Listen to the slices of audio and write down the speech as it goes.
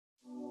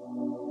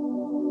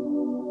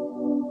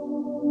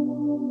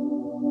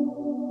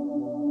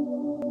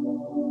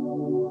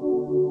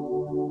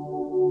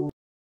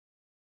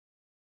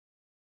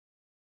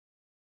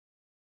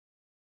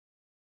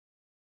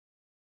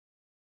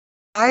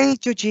Hi,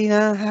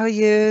 Georgina. How are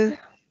you?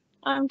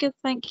 I'm good,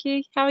 thank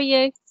you. How are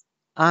you?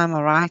 I'm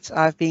all right.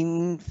 I've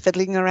been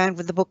fiddling around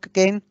with the book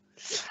again,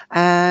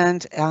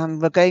 and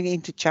we're going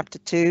into chapter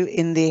 2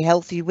 in The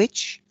Healthy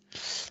Witch,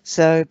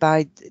 so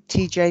by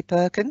T.J.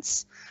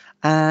 Perkins,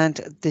 and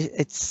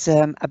it's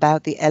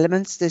about the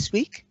elements this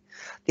week,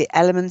 the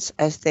elements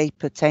as they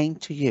pertain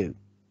to you.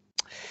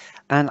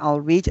 And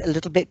I'll read a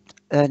little bit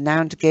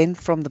now and again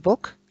from the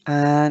book,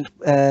 and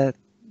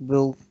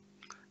we'll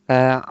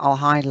I'll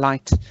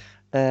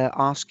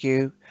ask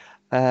you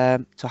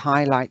to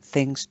highlight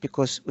things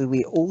because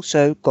we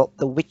also got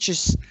the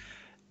witch's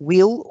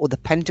wheel or the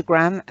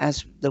pentagram,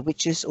 as the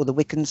witches or the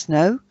Wiccans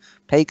know,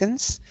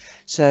 pagans.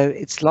 So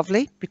it's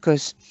lovely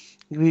because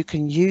you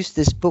can use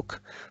this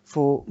book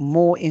for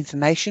more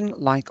information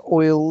like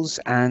oils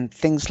and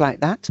things like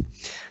that.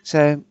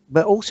 So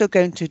we're also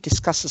going to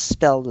discuss a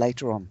spell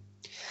later on.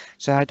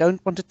 So I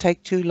don't want to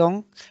take too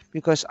long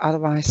because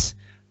otherwise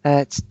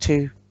it's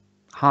too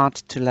hard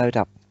to load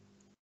up.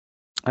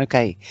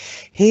 Okay,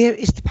 here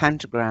is the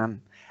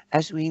pentagram.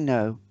 As we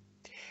know,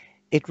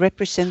 it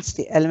represents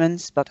the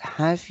elements, but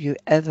have you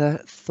ever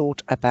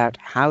thought about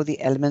how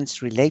the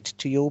elements relate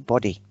to your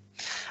body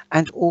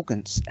and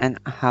organs and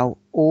how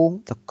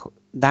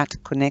that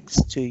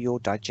connects to your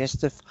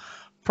digestive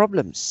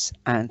problems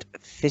and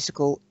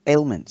physical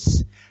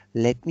ailments?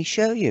 Let me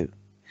show you.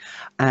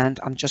 And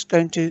I'm just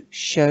going to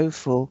show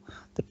for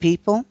the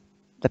people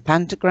the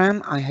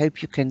pentagram. I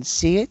hope you can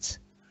see it.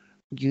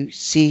 You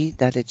see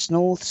that it's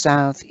north,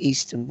 south,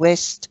 east and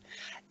west,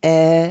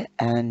 air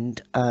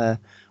and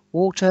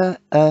water,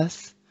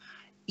 earth,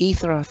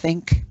 ether, I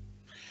think.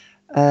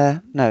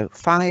 No,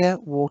 fire,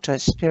 water,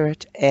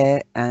 spirit,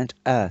 air and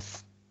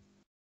earth.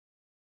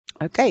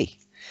 Okay,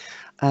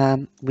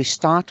 we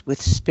start with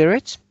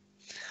spirit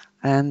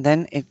and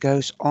then it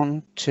goes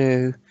on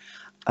to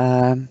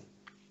how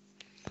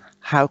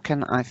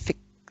can I fix,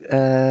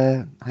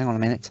 hang on a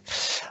minute,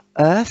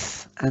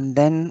 earth, and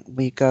then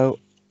we go,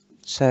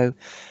 so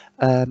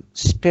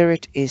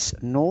spirit is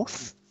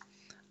north,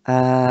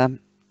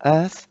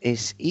 earth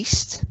is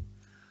east,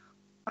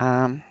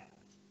 and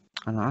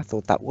I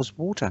thought that was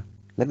water.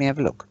 Let me have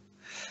a look.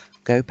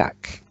 Go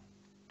back.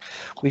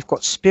 We've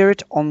got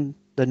spirit on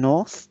the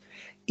north,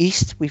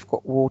 east we've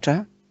got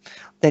water,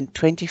 then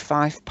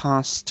 25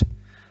 past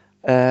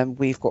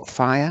we've got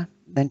fire,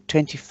 then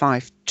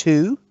 25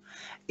 2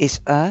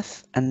 is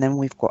earth, and then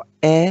we've got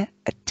air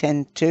at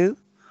 10 2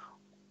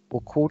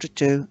 or quarter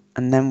to,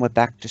 and then we're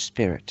back to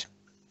spirit.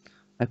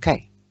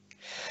 Okay,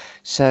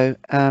 so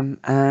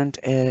and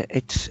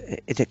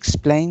it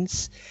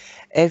explains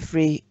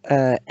every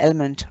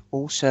element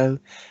also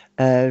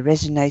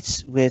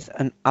resonates with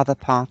another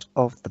part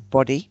of the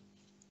body,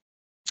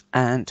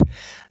 and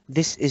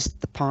this is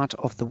the part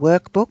of the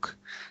workbook.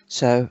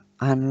 So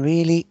I'm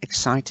really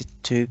excited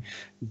to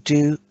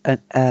do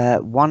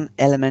one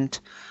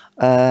element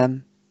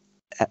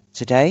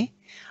today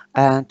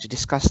and to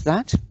discuss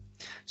that.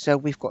 So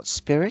we've got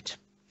spirit.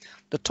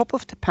 The top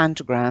of the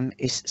pentagram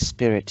is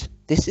spirit.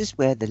 This is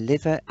where the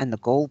liver and the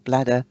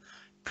gallbladder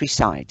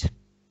preside.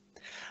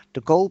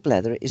 The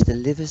gallbladder is the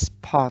liver's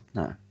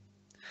partner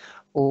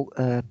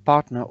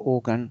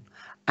organ,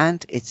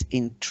 and it's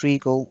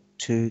integral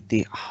to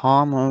the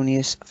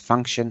harmonious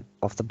function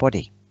of the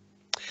body.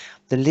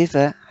 The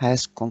liver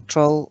has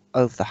control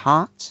over the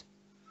heart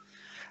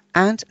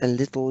and a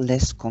little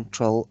less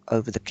control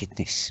over the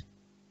kidneys.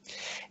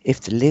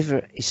 If the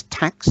liver is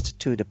taxed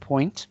to the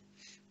point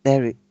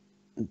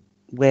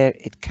where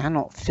it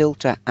cannot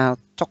filter out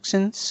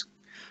toxins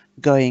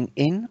going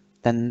in,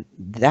 then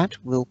that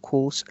will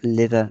cause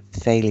liver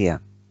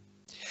failure.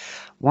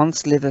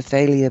 Once liver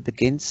failure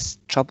begins,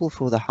 trouble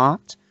for the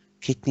heart,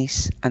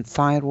 kidneys and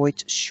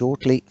thyroid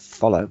shortly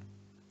follow.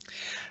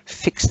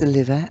 Fix the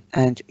liver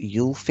and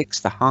you'll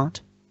fix the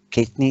heart,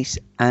 kidneys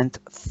and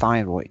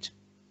thyroid.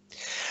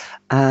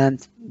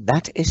 And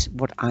that is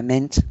what I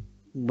meant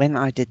when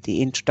I did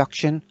the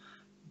introduction,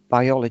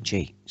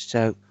 biology.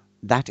 So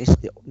that is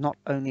not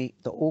only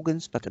the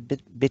organs, but a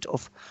bit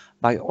of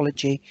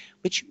biology,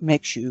 which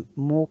makes you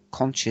more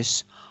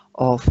conscious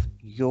of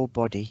your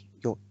body,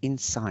 your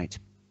inside.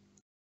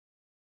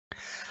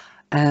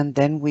 And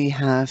then we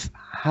have,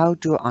 how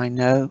do I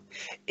know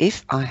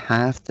if I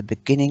have the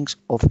beginnings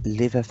of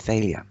liver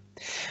failure?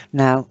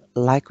 Now,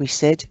 like we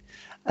said,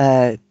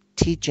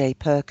 T.J.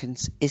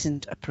 Perkins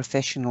isn't a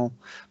professional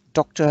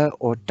doctor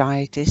or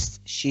dietist.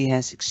 She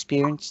has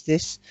experienced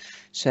this.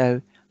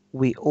 So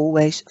we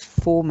always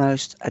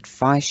foremost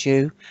advise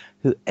you,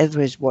 whoever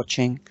is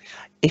watching,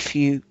 if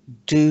you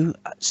do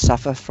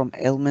suffer from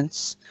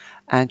ailments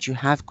and you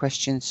have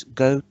questions,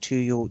 go to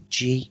your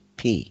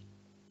GP.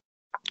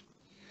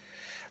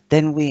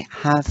 Then we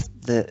have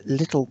the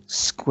little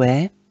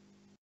square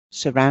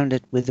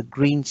surrounded with a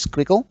green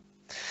squiggle.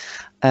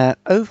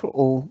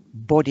 Overall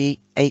body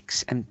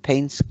aches and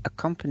pains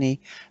accompanied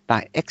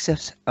by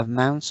excess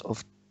amounts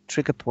of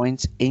trigger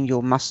points in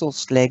your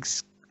muscles,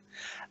 legs,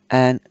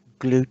 and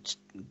gluteus.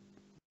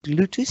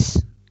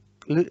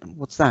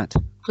 What's that?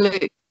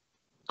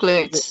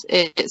 Glutes.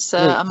 It's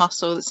a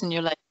muscle that's in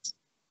your legs.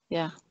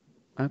 Yeah.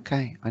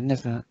 Okay, I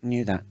never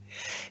knew that.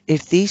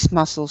 If these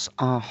muscles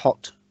are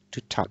hot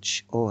to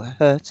touch or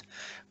hurt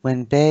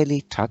when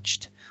barely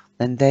touched,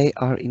 then they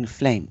are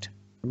inflamed.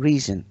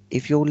 Reason: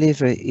 if your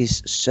liver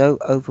is so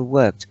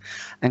overworked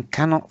and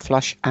cannot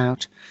flush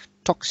out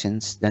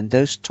toxins, then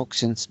those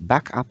toxins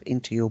back up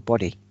into your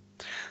body.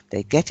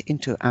 They get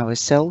into our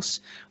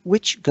cells,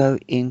 which go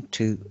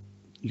into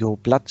your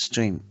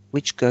bloodstream,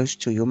 which goes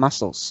to your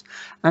muscles,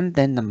 and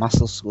then the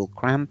muscles will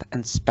cramp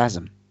and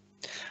spasm,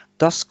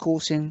 thus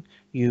causing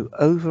you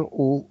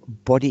overall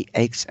body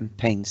aches and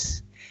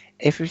pains.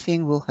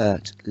 Everything will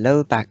hurt: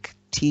 lower back,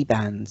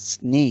 T-bands,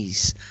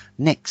 knees,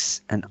 neck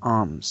and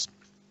arms.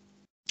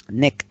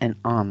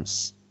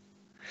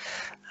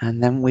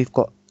 And then we've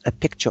got a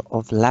picture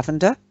of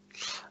lavender,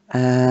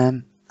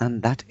 and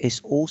that is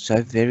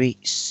also very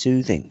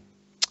soothing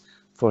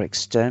for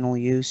external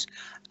use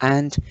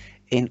and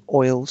in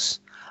oils.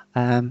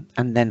 And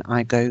then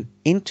I go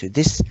into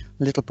this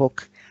little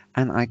book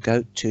and I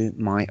go to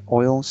my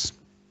oils.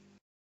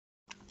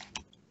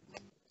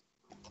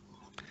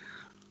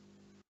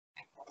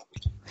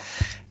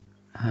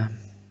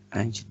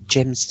 And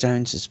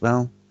gemstones as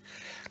well.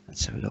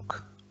 Let's have a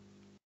look.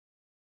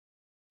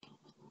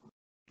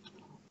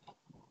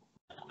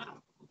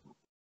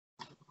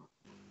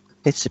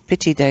 It's a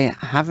pity they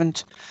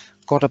haven't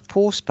got a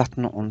pause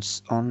button on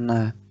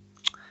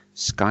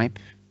Skype,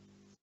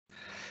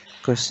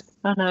 because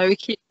I know, we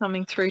keep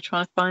coming through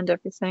trying to find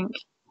everything.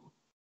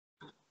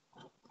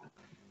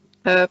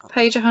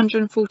 Page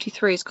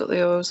 143 has got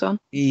the oils on.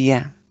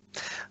 Yeah,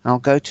 I'll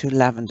go to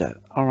lavender.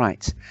 All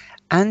right.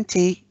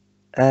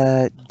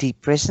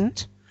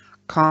 Anti-depressant,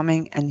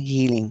 calming and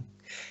healing,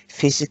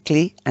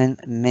 physically and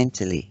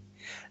mentally.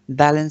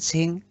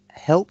 Balancing,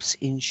 helps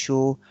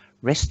ensure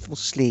restful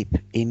sleep,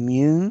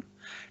 immune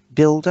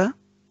builder,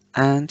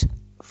 and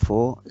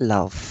for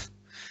love.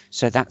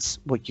 So that's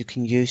what you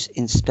can use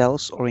in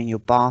spells or in your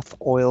bath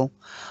oil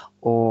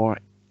or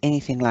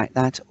anything like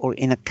that, or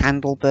in a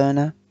candle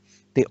burner,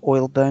 the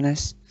oil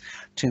burners,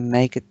 to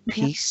make it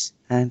peace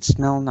and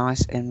smell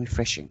nice and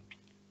refreshing.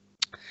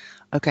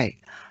 Okay,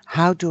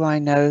 how do I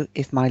know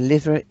if my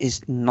liver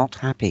is not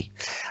happy?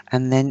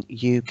 And then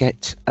you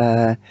get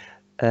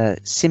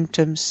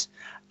symptoms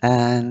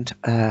and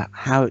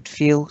how it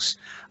feels.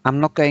 I'm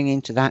not going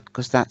into that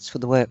because that's for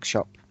the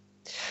workshop.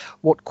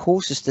 What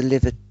causes the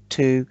liver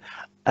to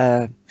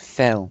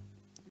fail?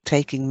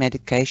 Taking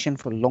medication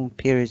for long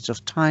periods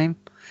of time.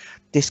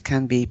 This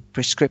can be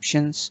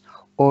prescriptions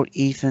or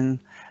even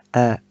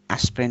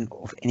aspirin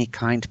of any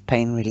kind,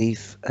 pain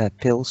relief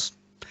pills,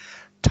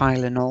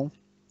 Tylenol,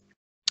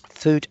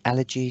 food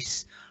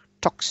allergies,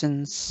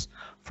 toxins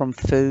from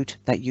food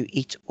that you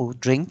eat or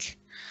drink,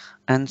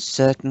 and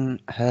certain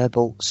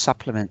herbal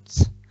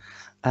supplements.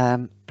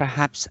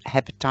 Perhaps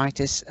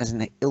hepatitis as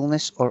an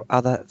illness or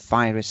other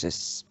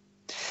viruses.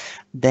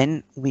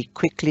 Then we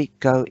quickly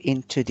go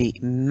into the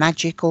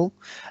magical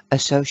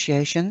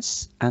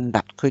associations, and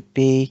that could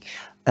be,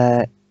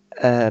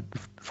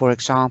 for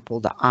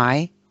example, the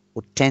eye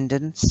or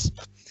tendons.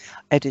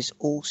 It is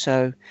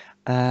also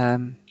a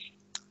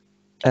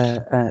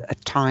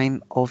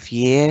time of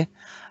year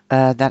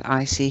that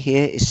I see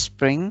here is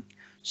spring.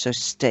 So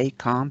stay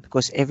calm,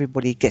 because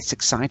everybody gets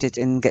excited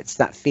and gets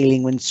that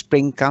feeling when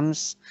spring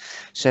comes.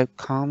 So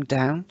calm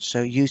down.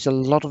 So use a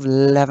lot of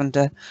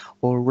lavender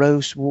or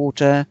rose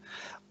water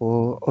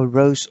or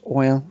rose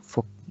oil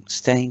for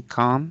staying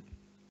calm.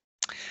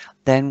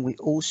 Then we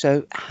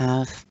also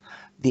have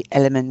the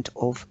element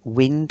of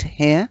wind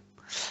here,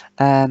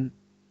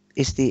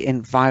 is the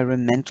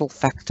environmental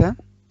factor.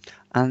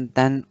 And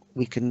then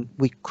we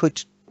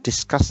could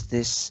discuss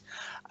this,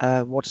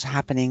 what is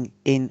happening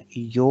in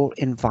your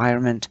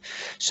environment.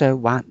 So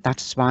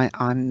that's why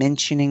I'm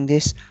mentioning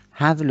this.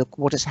 Have a look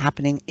what is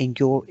happening in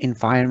your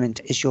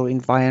environment. Is your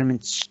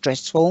environment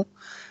stressful?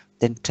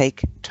 Then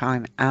take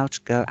time out,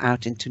 go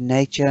out into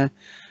nature,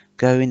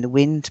 go in the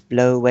wind,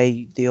 blow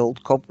away the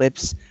old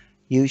cobwebs,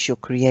 use your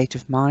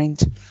creative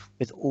mind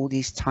with all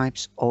these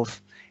types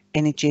of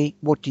energy.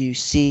 What do you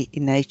see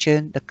in nature?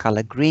 The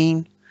color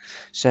green.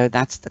 So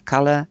that's the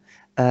color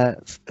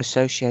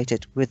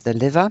associated with the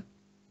liver.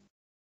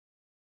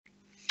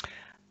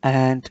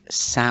 And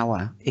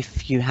sour.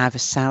 If you have a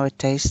sour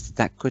taste,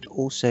 that could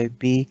also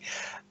be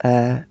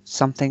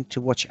something to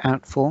watch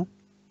out for.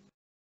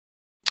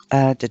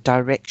 The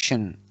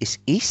direction is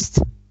east.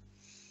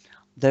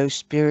 Though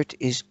spirit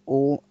is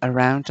all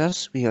around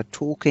us, we are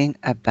talking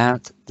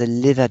about the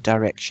liver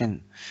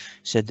direction.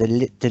 So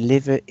the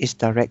liver is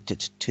directed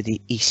to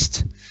the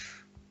east,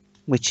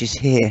 which is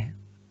here.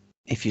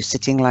 If you're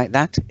sitting like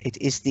that, it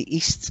is the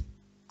east.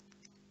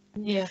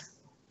 Yeah.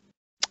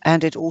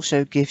 And it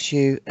also gives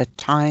you a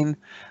time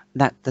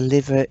that the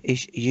liver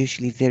is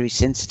usually very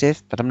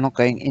sensitive, but I'm not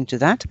going into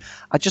that.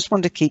 I just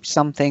want to keep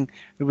something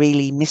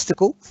really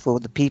mystical for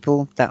the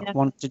people that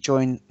want to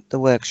join the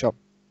workshop.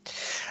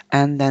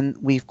 And then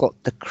we've got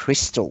the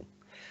crystal.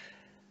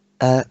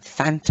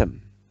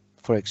 Phantom,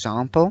 for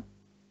example,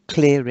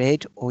 clear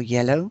red or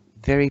yellow,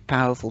 very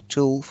powerful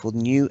tool for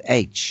new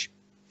age.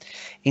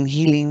 In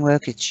healing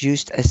work, it's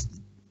used as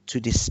to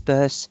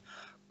disperse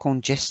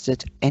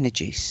congested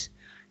energies.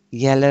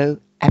 Yellow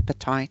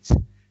appetite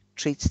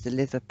treats the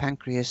liver,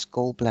 pancreas,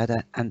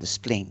 gallbladder, and the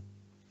spleen.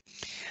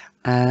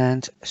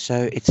 And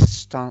so it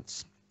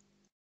starts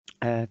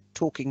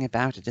talking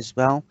about it as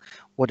well,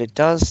 what it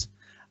does,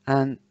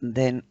 and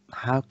then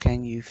how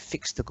can you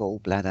fix the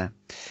gallbladder.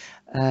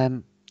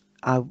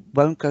 I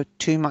won't go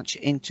too much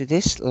into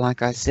this.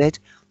 Like I said,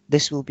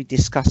 this will be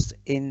discussed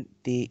in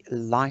the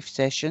live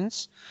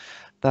sessions,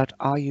 but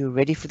are you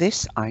ready for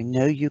this? I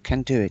know you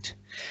can do it.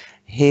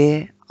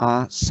 Here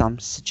are some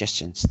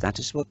suggestions. That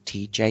is what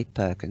TJ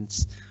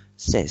Perkins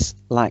says,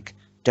 like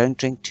don't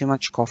drink too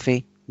much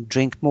coffee,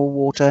 drink more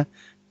water,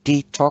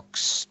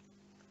 detox,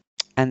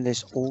 and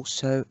there's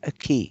also a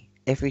key,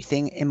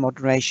 everything in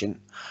moderation.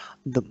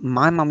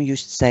 My mum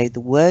used to say the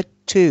word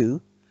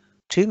too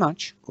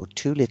much or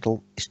too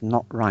little is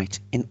not right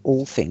in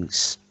all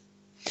things.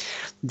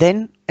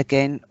 Then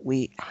again,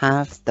 we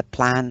have the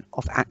plan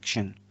of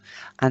action,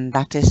 and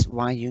that is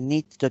why you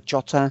need the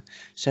jotter,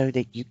 so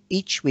that you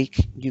each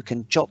week you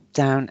can jot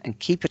down and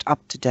keep it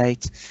up to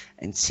date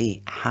and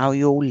see how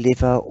your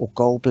liver or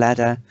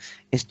gallbladder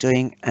is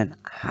doing and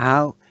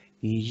how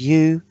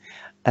you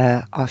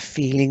are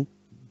feeling.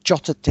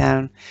 Jot it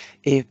down.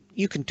 If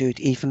you can do it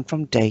even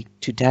from day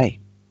to day.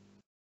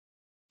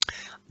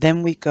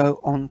 Then we go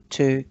on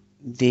to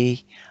the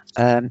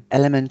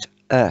element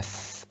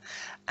earth,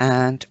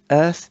 and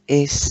earth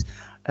is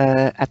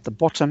at the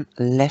bottom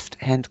left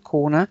hand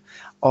corner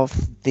of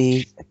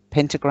the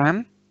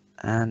pentagram,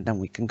 and then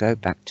we can go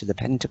back to the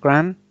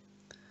pentagram.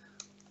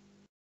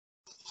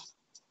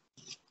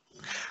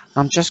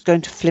 I'm just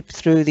going to flip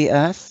through the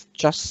earth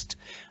just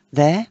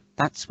there.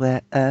 That's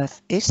where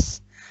earth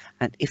is,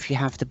 and if you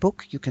have the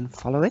book you can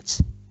follow it.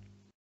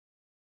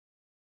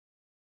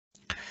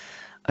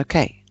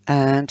 Okay,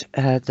 and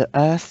the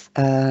earth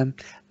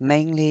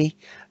mainly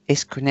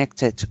is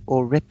connected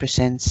or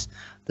represents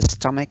the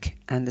stomach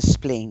and the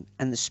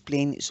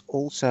spleen is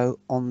also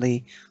on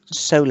the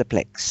solar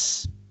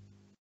plex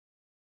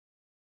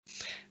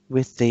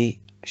with the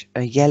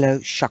yellow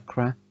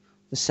chakra,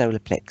 the solar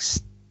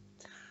plex.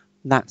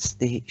 That's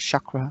the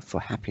chakra for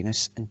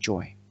happiness and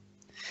joy.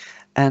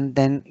 And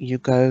then you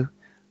go,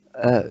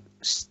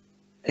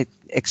 it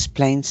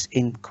explains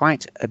in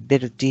quite a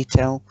bit of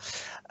detail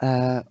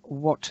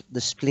what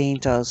the spleen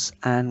does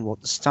and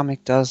what the stomach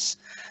does,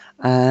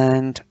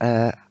 and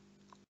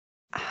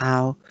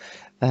how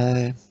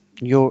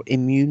your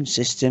immune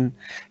system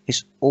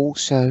is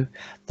also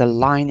the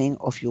lining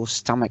of your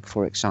stomach,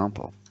 for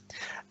example.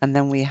 And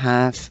then we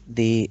have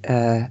the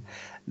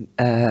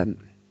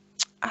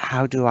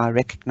how do I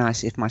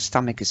recognize if my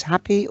stomach is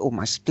happy or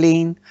my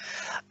spleen,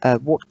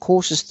 what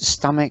causes the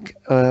stomach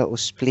or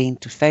spleen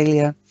to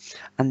failure.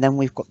 And then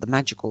we've got the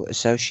magical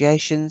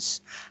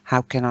associations.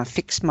 How can I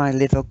fix my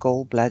liver,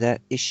 gallbladder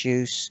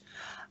issues?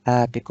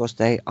 Because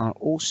they are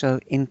also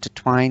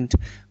intertwined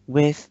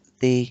with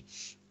the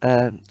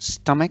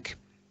stomach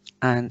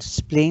and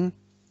spleen.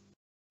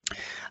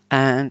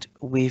 And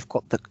we've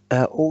got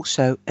the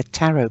also a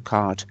tarot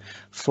card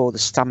for the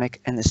stomach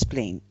and the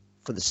spleen.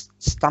 For the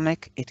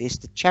stomach, it is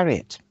the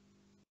Chariot.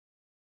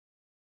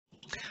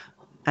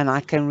 And I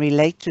can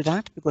relate to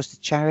that because the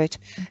Chariot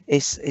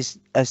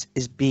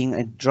is being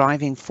a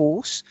driving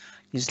force.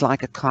 It's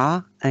like a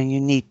car, and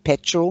you need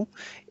petrol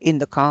in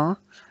the car.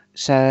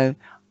 So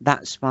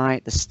that's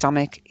why the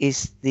stomach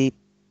is the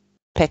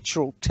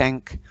petrol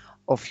tank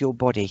of your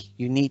body.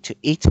 You need to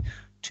eat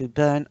to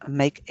burn and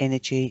make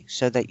energy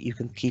so that you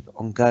can keep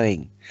on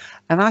going.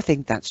 And I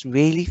think that's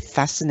really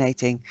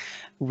fascinating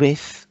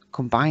with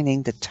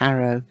combining the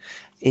tarot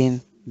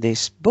in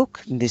this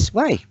book in this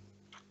way,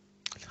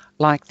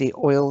 like the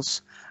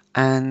oils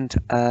and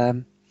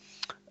the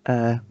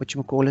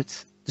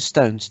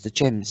stones, the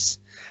gems.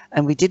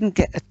 And we didn't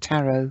get a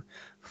tarot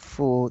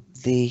for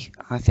the,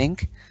 I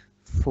think,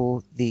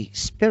 for the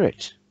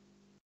spirit.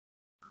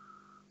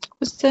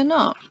 Was there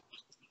not?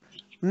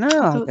 No,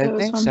 I don't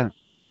think so.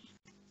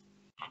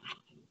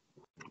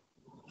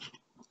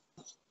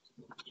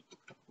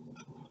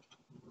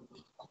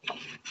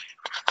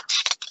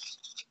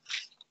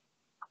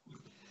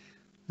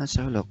 Let's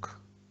have a look.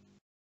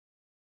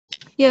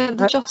 Yeah,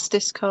 the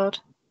Justice card.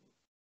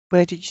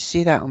 Where did you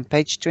see that? On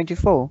page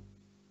 24?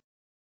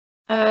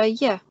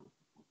 Yeah.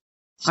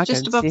 It's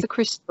just above the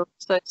Crystal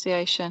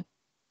Association.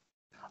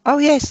 Oh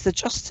yes, the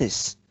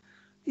Justice.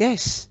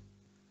 Yes.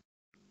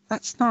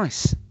 That's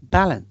nice.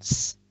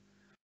 Balance.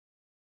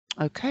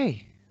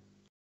 Okay.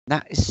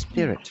 That is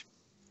spirit.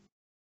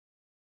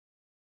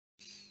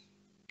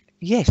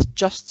 Yes,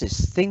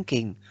 justice,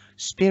 thinking.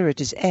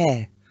 Spirit is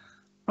air.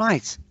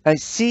 Right. I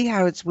see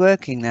how it's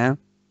working now.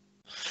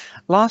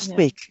 Last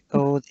week,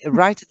 or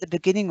right at the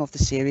beginning of the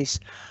series,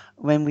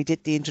 when we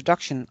did the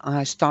introduction,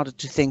 I started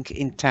to think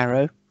in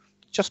tarot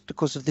just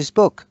because of this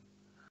book.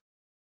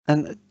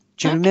 And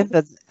do you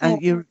remember? And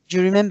do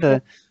you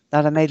remember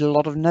that I made a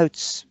lot of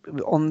notes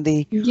on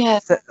the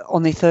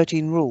on the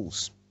 13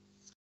 rules?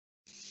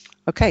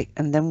 Okay,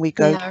 and then we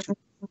go.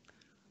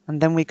 And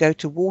then we go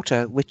to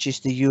water, which is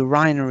the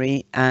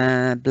urinary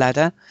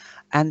bladder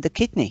and the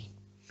kidney.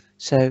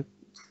 So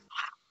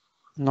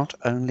not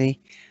only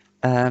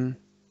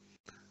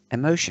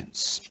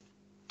emotions.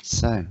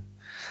 So,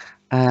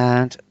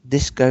 and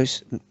this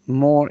goes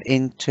more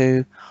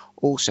into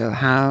also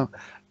how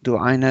do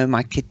I know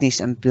my kidneys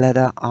and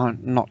bladder are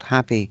not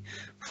happy?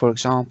 For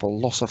example,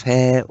 loss of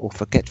hair or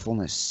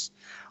forgetfulness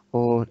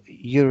or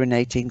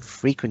urinating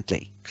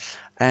frequently.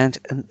 And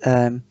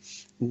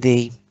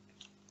the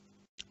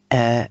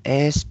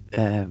airs,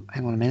 hang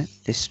on a minute,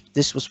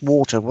 this was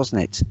water,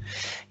 wasn't it?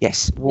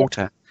 Yes,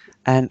 water. Yeah.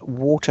 And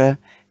water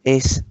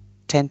is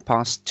 10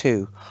 past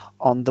 2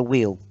 on the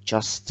wheel,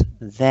 just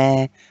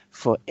there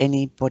for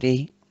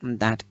anybody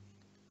that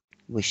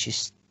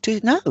wishes to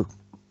know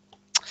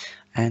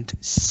and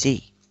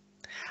see.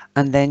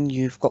 And then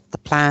you've got the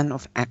plan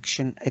of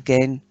action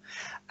again,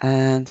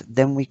 and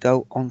then we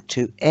go on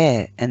to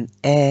air, and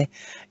air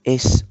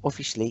is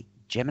obviously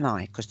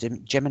Gemini, because the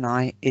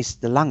Gemini is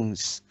the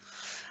lungs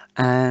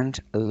and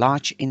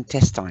large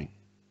intestine.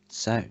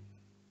 So,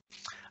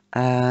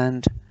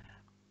 and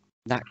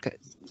that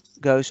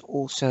goes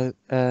also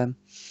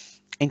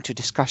into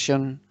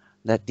discussion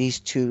that these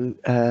two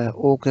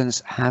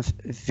organs have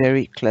a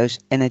very close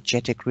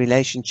energetic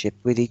relationship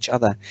with each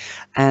other,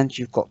 and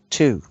you've got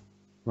two,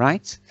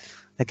 right?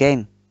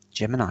 Again,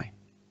 Gemini.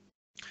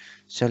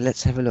 So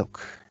let's have a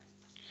look.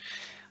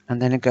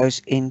 And then it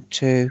goes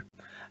into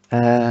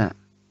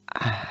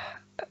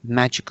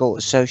magical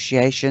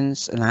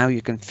associations and how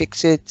you can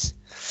fix it.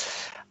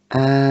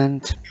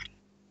 And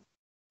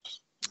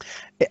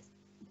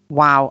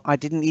wow, I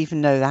didn't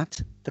even know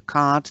that. The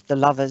card, the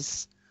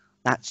lovers,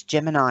 that's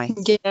Gemini.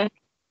 Yeah.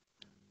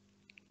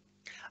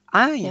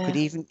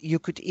 You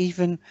could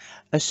even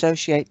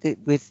associate it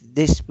with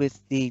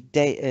the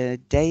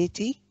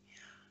deity,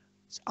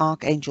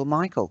 Archangel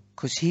Michael,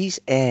 because he's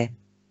air.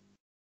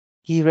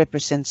 He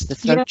represents the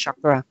throat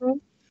chakra.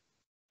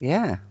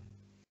 Yeah.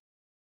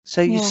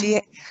 So you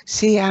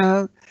see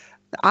how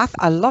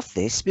I love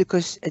this,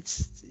 because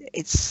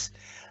it's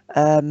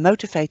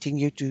motivating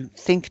you to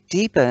think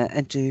deeper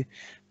and to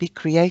be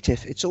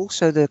creative. It's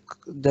also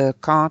the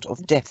card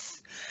of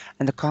death,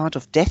 and the card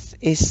of death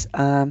is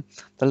the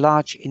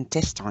large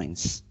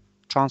intestines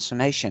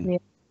transformation.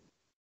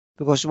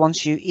 Because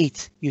once you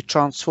eat, you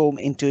transform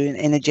into an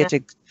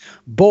energetic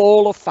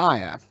ball of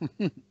fire.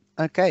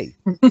 Okay.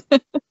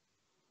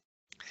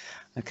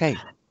 Okay.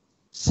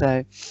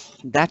 So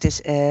that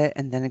is air,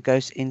 and then it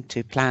goes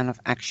into plan of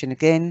action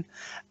again,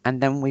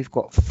 and then we've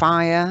got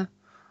fire,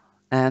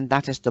 and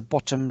that is the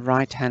bottom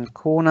right hand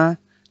corner,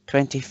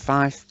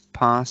 25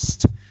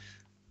 past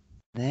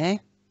there.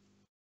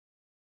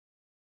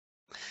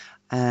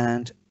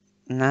 And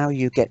now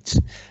you get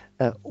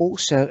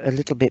also a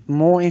little bit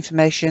more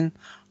information,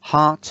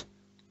 heart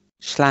 /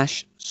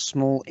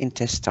 small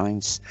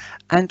intestines,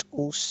 and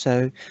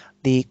also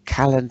the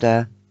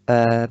calendar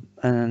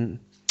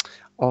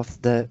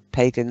of the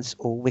pagans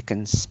or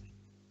Wiccans.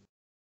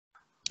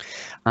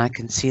 I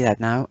can see that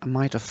now. I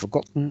might have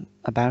forgotten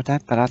about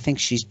that, but I think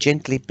she's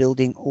gently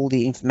building all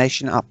the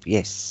information up.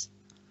 Yes,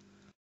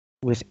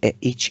 with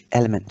each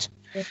element.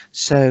 Yeah.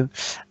 So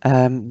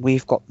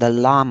we've got the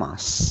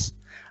llamas,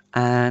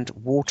 and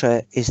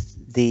water is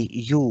the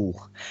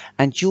Yule,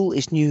 and Yule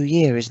is New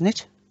Year, isn't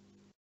it?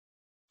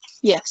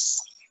 Yes.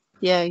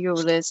 Yeah,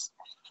 Yule is.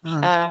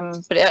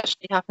 But it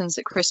actually happens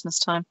at Christmas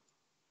time.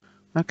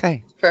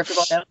 Okay. For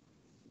everyone else.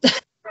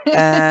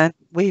 And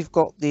we've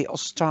got the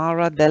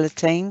Ostara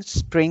Beltane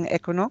spring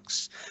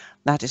equinox,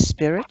 that is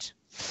spirit,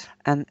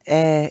 and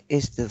air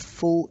is the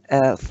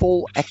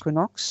fall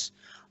equinox,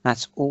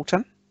 that's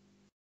autumn,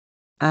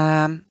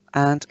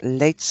 and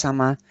late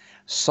summer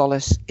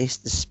solace is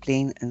the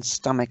spleen and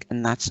stomach,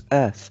 and that's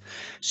earth.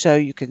 So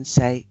you can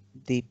say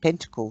the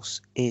pentacles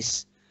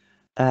is,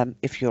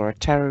 if you're a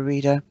tarot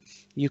reader,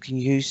 you can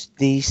use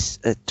these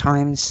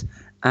times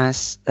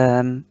as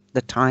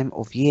the time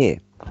of year.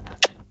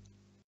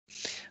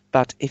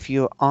 But if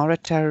you are a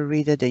tarot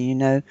reader, then you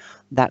know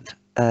that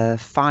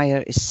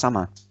fire is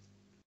summer,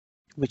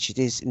 which it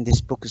is in this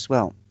book as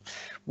well.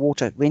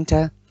 Water,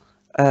 winter.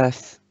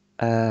 Earth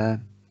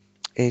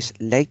is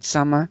late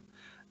summer.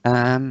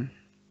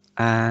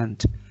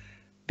 And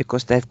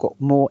because they've got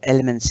more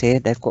elements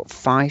here, they've got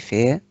 5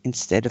 here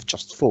instead of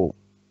just 4.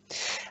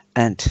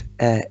 And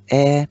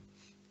air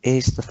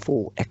is the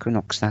fall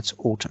equinox, that's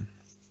autumn.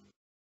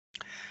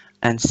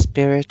 And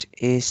spirit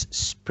is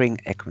spring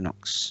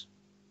equinox.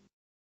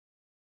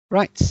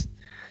 Right,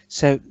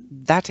 so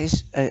that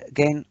is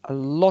again a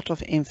lot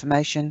of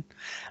information,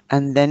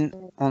 and then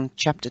on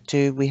chapter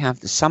 2 we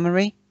have the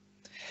summary.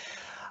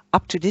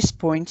 Up to this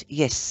point,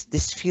 yes,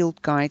 this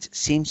field guide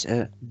seems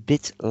a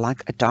bit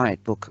like a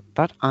diet book,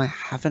 but I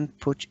haven't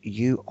put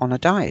you on a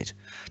diet,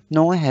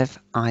 nor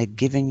have I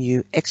given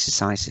you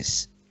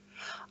exercises.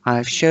 I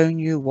have shown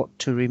you what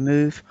to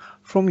remove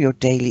from your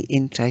daily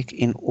intake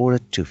in order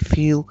to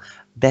feel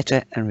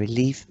better and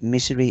relieve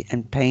misery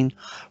and pain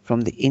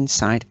from the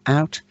inside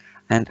out,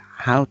 and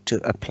how to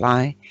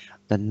apply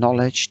the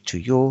knowledge to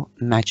your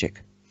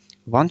magic.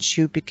 Once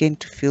you begin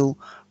to feel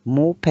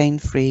more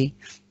pain-free,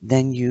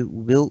 then you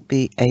will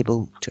be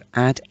able to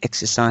add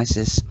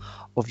exercises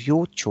of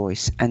your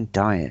choice and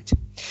diet,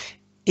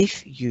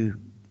 if you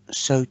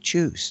so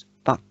choose.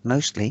 But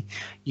mostly,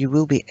 you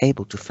will be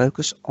able to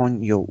focus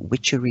on your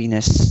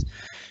witcheriness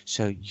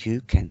so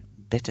you can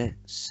better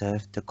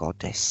serve the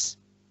goddess.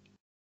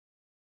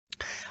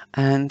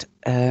 And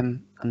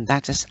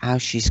that is how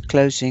she's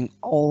closing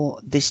all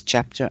this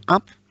chapter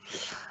up.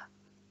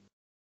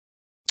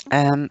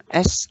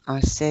 As I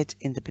said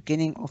in the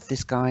beginning of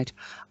this guide,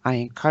 I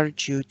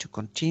encourage you to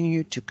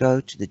continue to go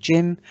to the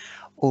gym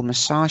or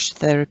massage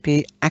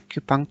therapy,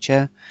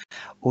 acupuncture,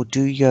 or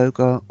do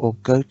yoga, or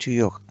go to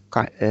your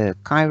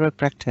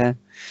chiropractor.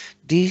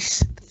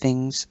 These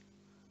things,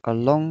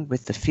 along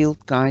with the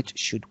field guide,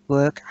 should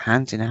work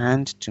hand in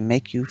hand to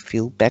make you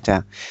feel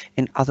better.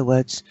 In other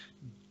words,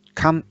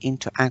 come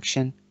into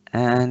action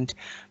and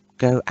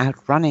go out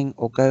running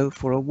or go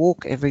for a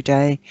walk every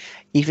day.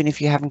 Even if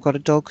you haven't got a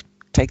dog,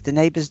 take the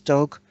neighbor's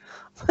dog.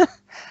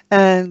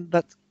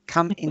 But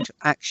come into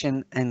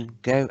action and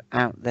go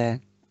out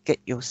there, get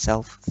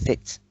yourself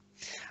fit.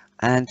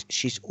 And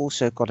she's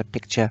also got a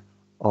picture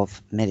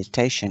of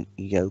meditation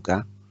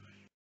yoga,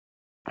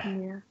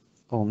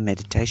 or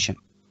meditation.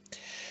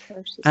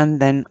 And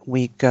then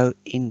we go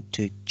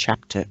into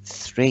chapter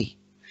 3.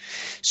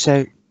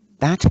 So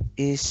that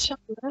is...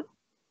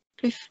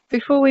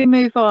 Before we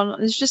move on,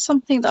 there's just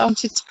something that I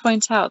wanted to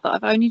point out that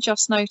I've only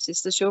just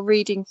noticed as you're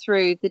reading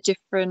through the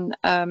different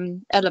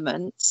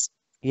elements.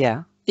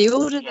 Yeah. The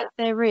order that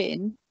they're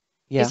in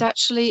is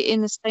actually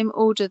in the same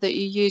order that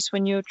you use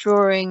when you're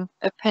drawing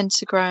a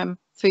pentagram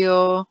for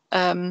your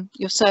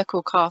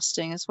circle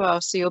casting as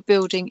well. So you're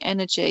building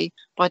energy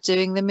by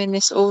doing them in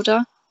this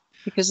order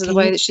because of the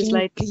way that she's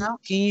laid them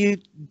out. Can you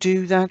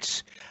do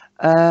that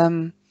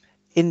in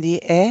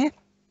the air?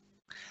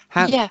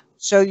 Yeah.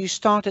 So you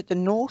start at the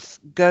north,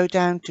 go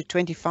down to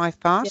 25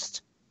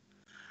 past,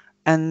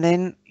 and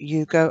then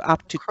you go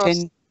up to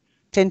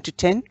 10 to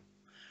 10,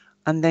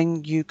 and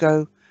then you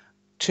go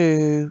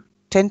to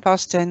 10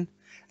 past 10,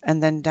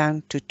 and then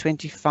down to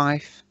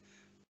 25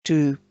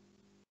 to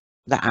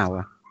the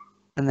hour,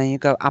 and then you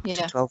go up to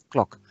 12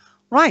 o'clock.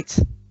 Right.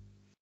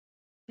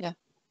 Yeah.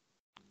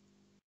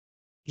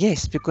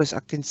 Yes, because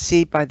I can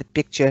see by the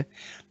picture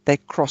they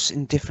cross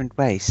in different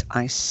ways.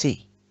 I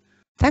see.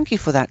 Thank you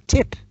for that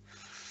tip.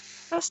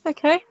 That's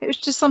okay. It was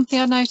just something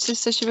I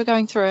noticed as you were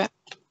going through it.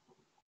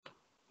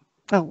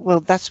 Oh, well,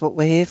 that's what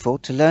we're here for,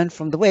 to learn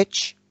from the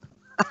witch.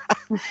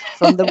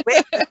 from the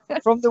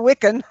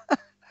Wiccan.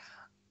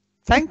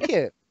 Thank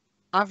you.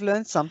 I've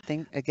learned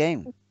something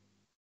again.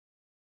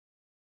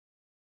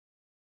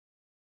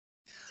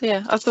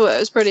 Yeah, I thought it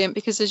was brilliant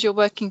because as you're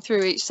working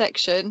through each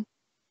section,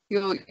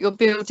 you're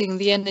building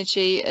the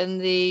energy and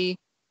the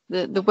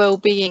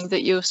well-being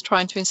that you're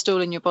trying to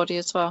install in your body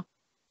as well.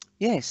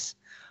 Yes,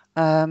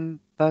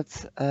 but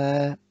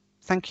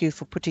thank you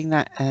for putting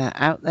that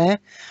out there.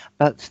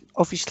 But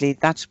obviously,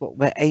 that's what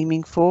we're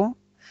aiming for,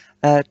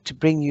 to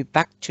bring you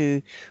back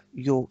to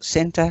your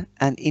center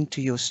and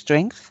into your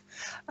strength.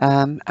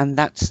 And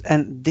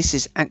this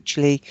is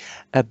actually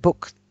a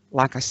book,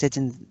 like I said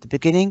in the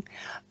beginning,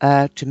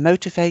 to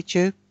motivate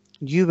you.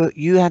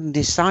 You hadn't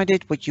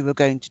decided what you were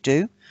going to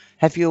do.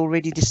 Have you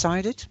already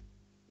decided?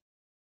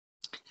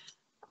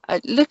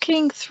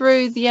 Looking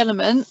through the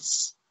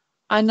elements,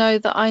 I know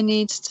that I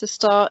need to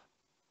start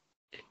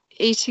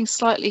eating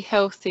slightly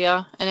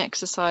healthier and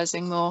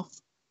exercising more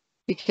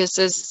because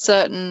there's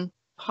certain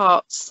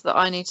parts that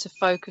I need to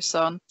focus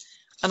on.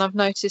 And I've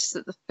noticed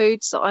that the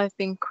foods that I've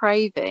been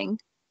craving,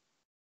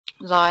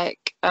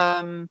 like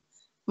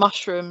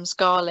mushrooms,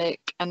 garlic,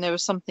 and there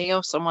was something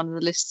else on one of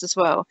the lists as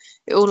well,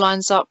 it all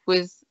lines up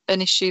with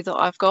an issue that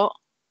I've got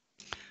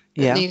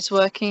that needs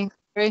working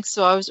through.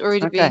 So I was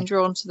already being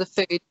drawn to the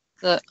food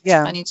that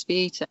I need to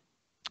be eating.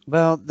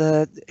 Well,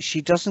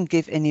 she doesn't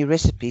give any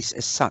recipes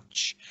as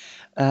such,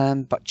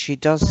 but she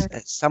does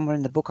somewhere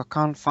in the book. I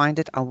can't find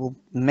it. I will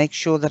make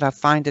sure that I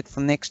find it for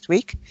next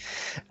week.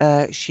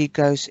 She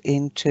goes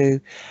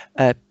into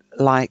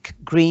like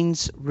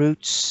greens,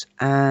 roots,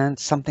 and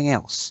something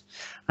else,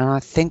 and I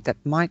think that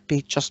might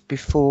be just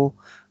before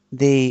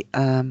the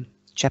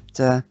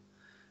chapter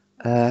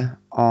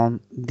on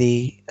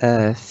the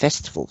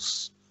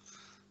festivals.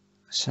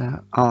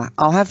 So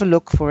I'll have a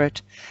look for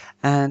it,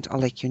 and I'll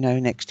let you know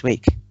next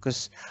week,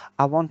 because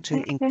I want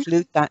to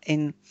include that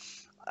in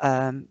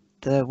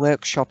the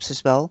workshops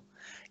as well.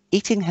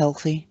 Eating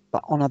healthy,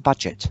 but on a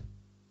budget.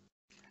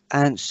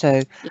 And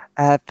so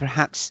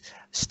perhaps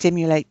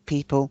stimulate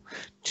people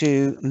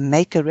to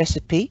make a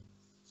recipe,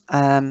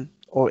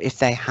 or if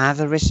they have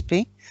a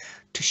recipe,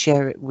 to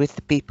share it with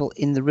the people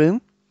in the room.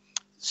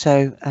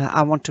 So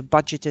I want to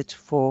budget it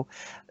for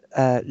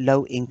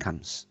low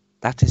incomes.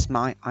 That is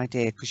my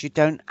idea, because you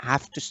don't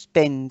have to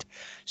spend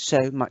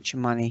so much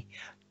money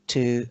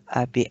to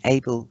be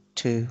able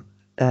to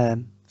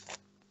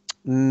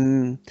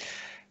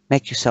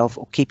make yourself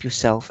or keep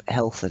yourself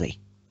healthily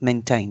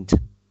maintained.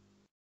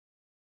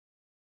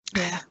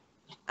 Yeah.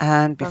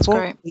 And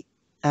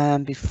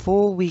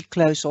Before we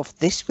close off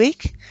this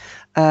week,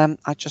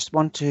 I just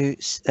want to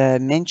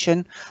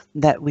mention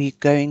that we're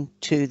going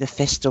to the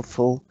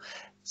festival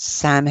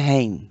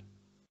Samhain.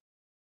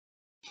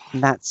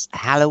 That's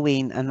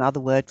Halloween, another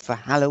word for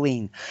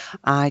Halloween.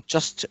 I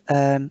just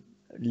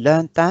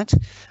learned that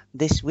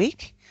this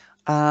week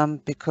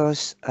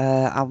because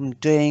I'm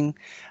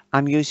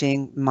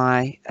using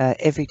my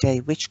everyday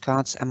witch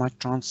cards and my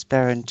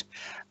transparent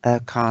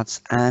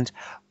cards, and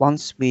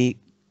once we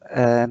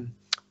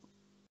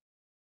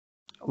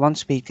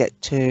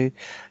get to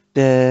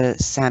the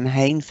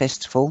Samhain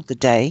festival, the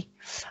day,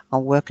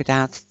 I'll work it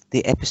out,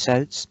 the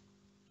episodes.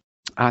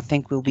 I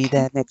think we'll be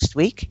there next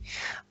week.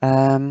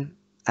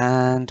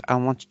 And I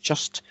want to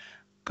just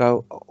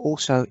go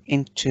also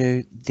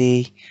into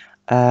the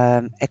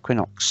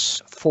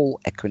equinox, fall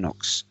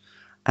equinox,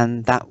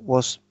 and that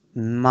was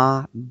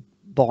Mabon.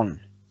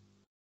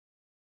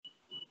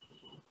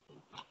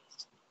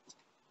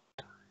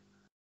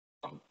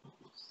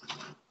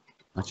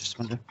 I just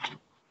wonder.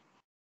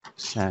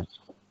 So,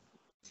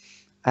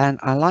 and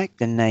I like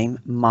the name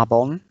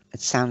Mabon. It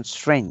sounds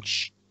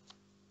French.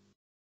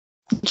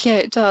 Yeah,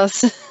 it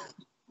does.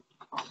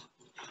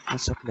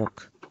 Let's have a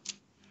look.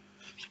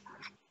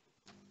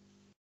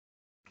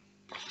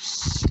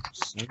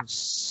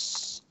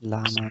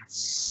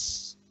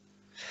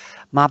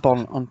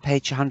 Mabon on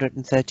page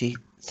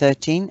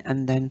 113,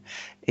 and then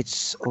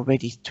it's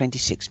already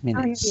 26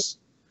 minutes.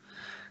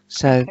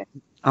 So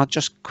I'll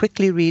just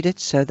quickly read it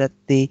so that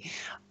the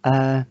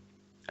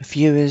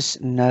viewers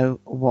know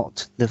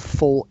what the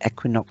fall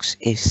equinox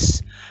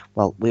is.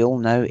 Well, we all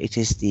know it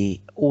is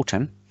the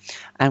autumn,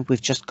 and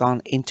we've just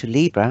gone into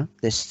Libra.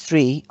 There's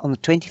 3 on the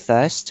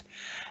 21st.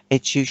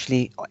 It's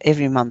usually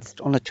every month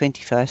on the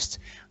 21st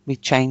we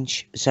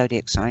change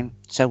zodiac sign.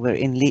 So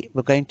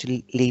we're going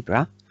to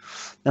Libra,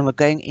 then we're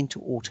going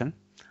into autumn,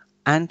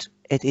 and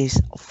it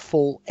is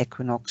fall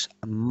equinox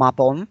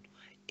Mabon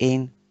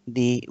in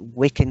the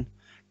Wiccan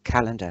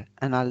calendar.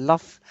 And I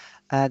love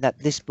that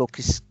this book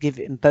is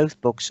given. Both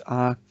books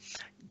are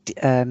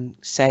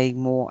saying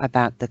more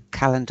about the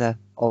calendar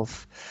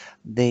of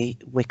the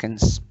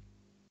Wiccans.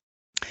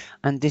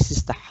 And this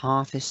is the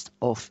harvest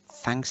of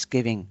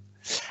Thanksgiving.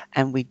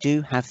 And we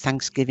do have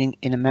Thanksgiving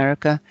in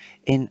America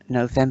in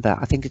November.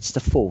 I think it's the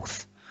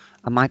 4th.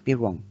 I might be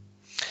wrong.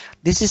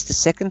 This is the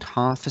second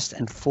harvest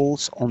and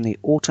falls on the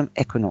autumn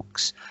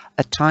equinox,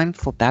 a time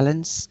for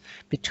balance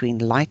between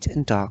light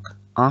and dark.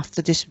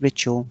 After this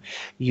ritual,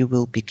 you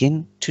will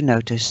begin to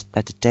notice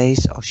that the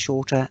days are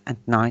shorter and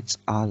nights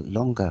are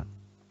longer.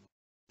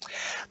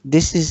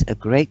 This is a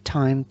great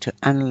time to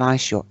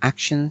analyze your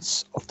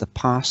actions of the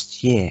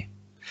past year.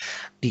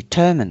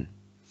 Determine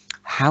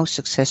how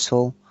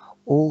successful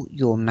all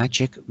your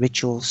magic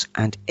rituals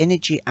and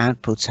energy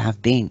outputs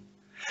have been.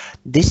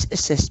 This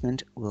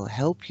assessment will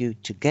help you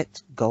to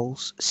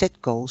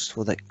set goals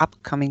for the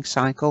upcoming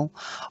cycle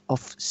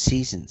of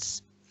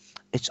seasons.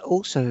 It's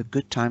also a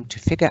good time to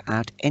figure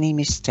out any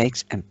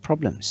mistakes and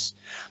problems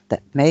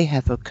that may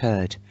have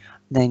occurred.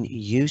 Then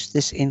use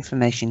this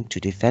information to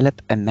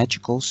develop a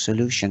magical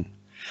solution.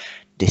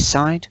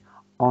 Decide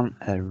on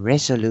a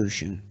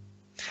resolution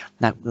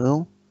that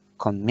will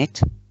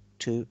commit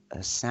to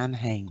a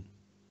Samhain.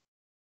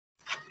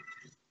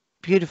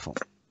 Beautiful.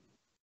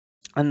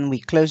 And we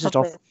close it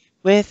off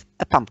with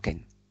a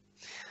pumpkin.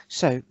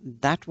 So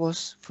that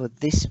was for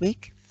this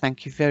week.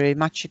 Thank you very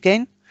much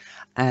again,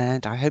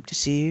 and I hope to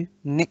see you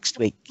next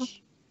week.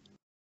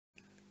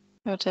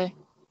 Okay.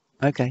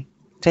 Okay,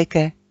 take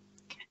care.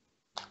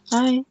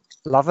 Bye.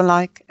 Love and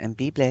like, and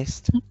be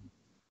blessed.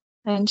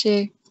 And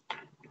you.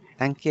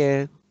 Thank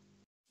you.